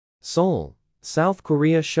Seoul, South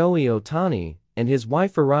Korea. Shohei Ohtani and his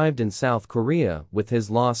wife arrived in South Korea with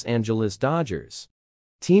his Los Angeles Dodgers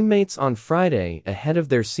teammates on Friday ahead of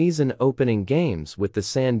their season-opening games with the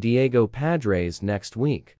San Diego Padres next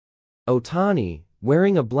week. Ohtani,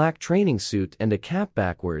 wearing a black training suit and a cap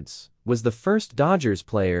backwards, was the first Dodgers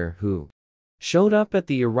player who showed up at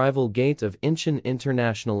the arrival gate of Incheon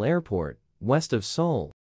International Airport, west of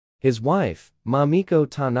Seoul. His wife, Mamiko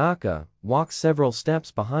Tanaka, walked several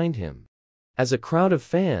steps behind him. As a crowd of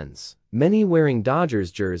fans, many wearing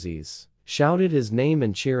Dodgers jerseys, shouted his name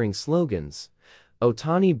and cheering slogans,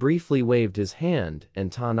 Ohtani briefly waved his hand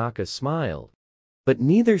and Tanaka smiled. But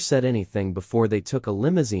neither said anything before they took a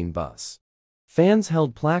limousine bus. Fans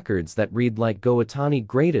held placards that read like "Go Ohtani,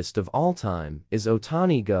 greatest of all time, is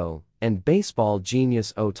Ohtani go," and "Baseball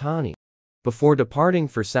genius Ohtani." Before departing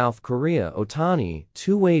for South Korea, Ohtani,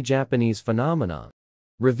 two-way Japanese phenomenon,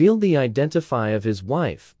 revealed the identity of his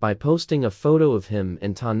wife by posting a photo of him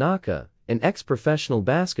and Tanaka, an ex-professional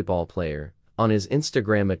basketball player, on his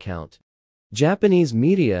Instagram account. Japanese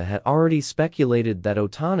media had already speculated that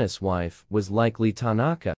Ohtani's wife was likely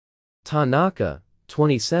Tanaka. Tanaka,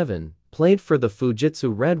 27, played for the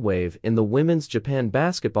Fujitsu Red Wave in the Women's Japan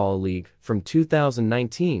Basketball League from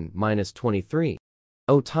 2019-23.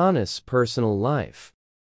 Ohtani's personal life.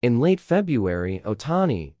 In late February,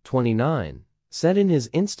 Ohtani, 29, said in his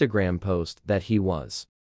Instagram post that he was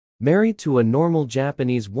married to a normal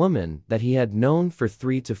Japanese woman that he had known for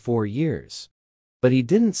 3 to 4 years. But he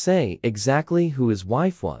didn't say exactly who his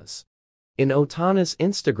wife was. In Ohtani's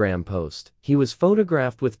Instagram post, he was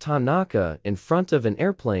photographed with Tanaka in front of an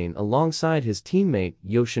airplane alongside his teammate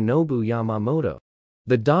Yoshinobu Yamamoto.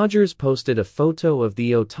 The Dodgers posted a photo of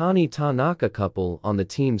the Ohtani-Tanaka couple on the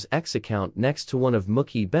team's X account next to one of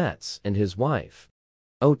Mookie Betts and his wife.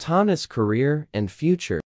 Ohtani's career and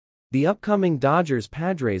future. The upcoming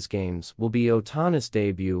Dodgers-Padres games will be Ohtani's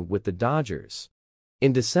debut with the Dodgers.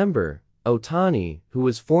 In December, Ohtani, who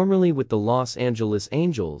was formerly with the Los Angeles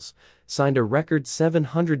Angels, signed a record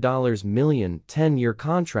 $700 million 10-year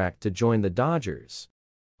contract to join the Dodgers.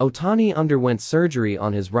 Ohtani underwent surgery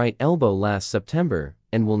on his right elbow last September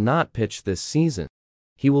and will not pitch this season.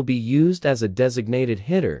 He will be used as a designated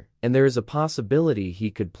hitter, and there is a possibility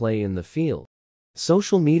he could play in the field.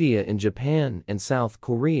 Social media in Japan and South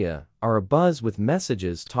Korea are abuzz with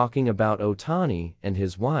messages talking about Ohtani and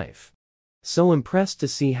his wife. So impressed to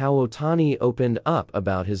see how Ohtani opened up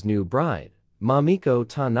about his new bride, Mamiko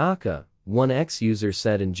Tanaka, one X-user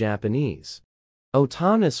said in Japanese.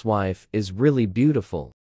 Ohtani's wife is really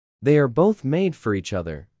beautiful. They are both made for each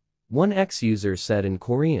other, one X-user said in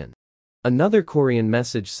Korean. Another Korean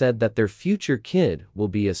message said that their future kid will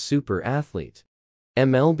be a super athlete.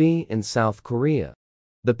 MLB in South Korea.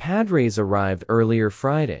 The Padres arrived earlier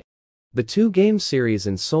Friday. The two-game series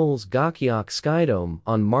in Seoul's Gakyeok Skydome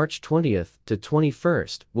on March 20th to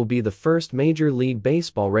 21st will be the first Major League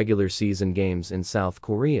Baseball regular season games in South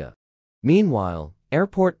Korea. Meanwhile,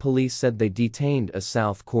 airport police said they detained a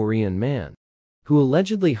South Korean man who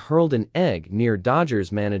allegedly hurled an egg near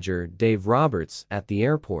Dodgers manager Dave Roberts at the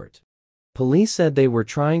airport. Police said they were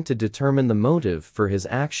trying to determine the motive for his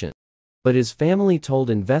action, but his family told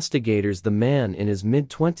investigators the man in his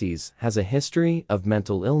mid-20s has a history of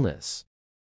mental illness.